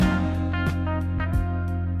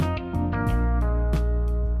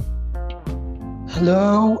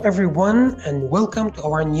Hello, everyone, and welcome to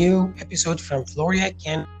our new episode from Floria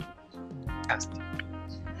Can Podcast.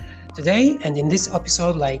 Today, and in this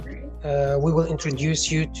episode, we will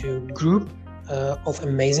introduce you to a group of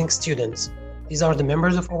amazing students. These are the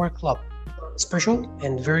members of our club, special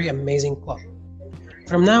and very amazing club.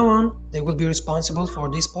 From now on, they will be responsible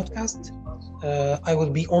for this podcast. I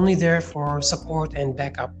will be only there for support and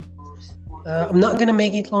backup. I'm not gonna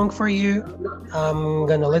make it long for you. I'm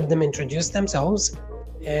gonna let them introduce themselves.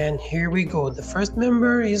 And here we go. The first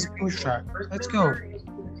member is Büşra. Let's go.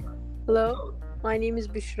 Hello, my name is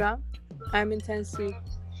Büşra. I'm in 10C.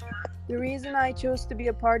 The reason I chose to be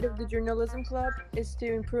a part of the journalism club is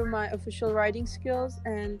to improve my official writing skills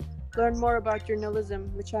and learn more about journalism,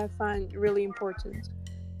 which I find really important.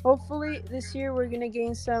 Hopefully, this year we're going to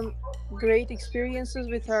gain some great experiences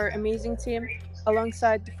with our amazing team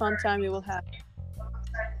alongside the fun time we will have.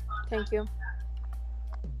 Thank you.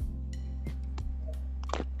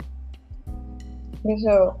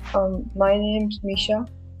 My name's Misha.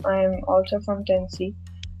 I'm also from 10C,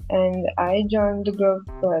 and I joined the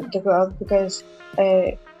club because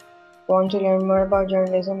I want to learn more about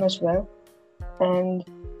journalism as well. And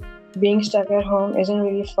being stuck at home isn't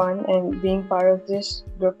really fun, and being part of this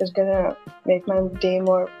group is gonna make my day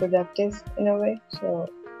more productive in a way. So,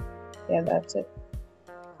 yeah, that's it.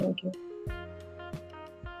 Thank you.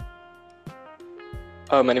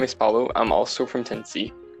 My name is Paulo. I'm also from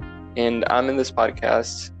 10C, and I'm in this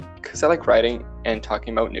podcast because I like writing and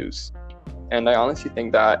talking about news. And I honestly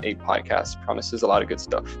think that a podcast promises a lot of good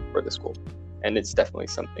stuff for the school, and it's definitely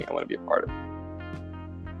something I want to be a part of.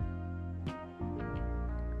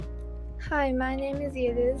 Hi, my name is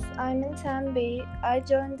Yeliz. I'm in 10B. I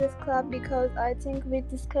joined this club because I think with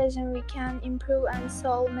discussion we can improve and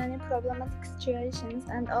solve many problematic situations,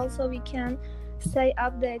 and also we can stay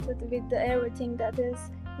updated with everything that is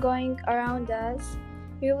going around us.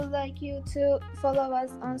 We would like you to follow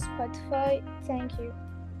us on Spotify. Thank you.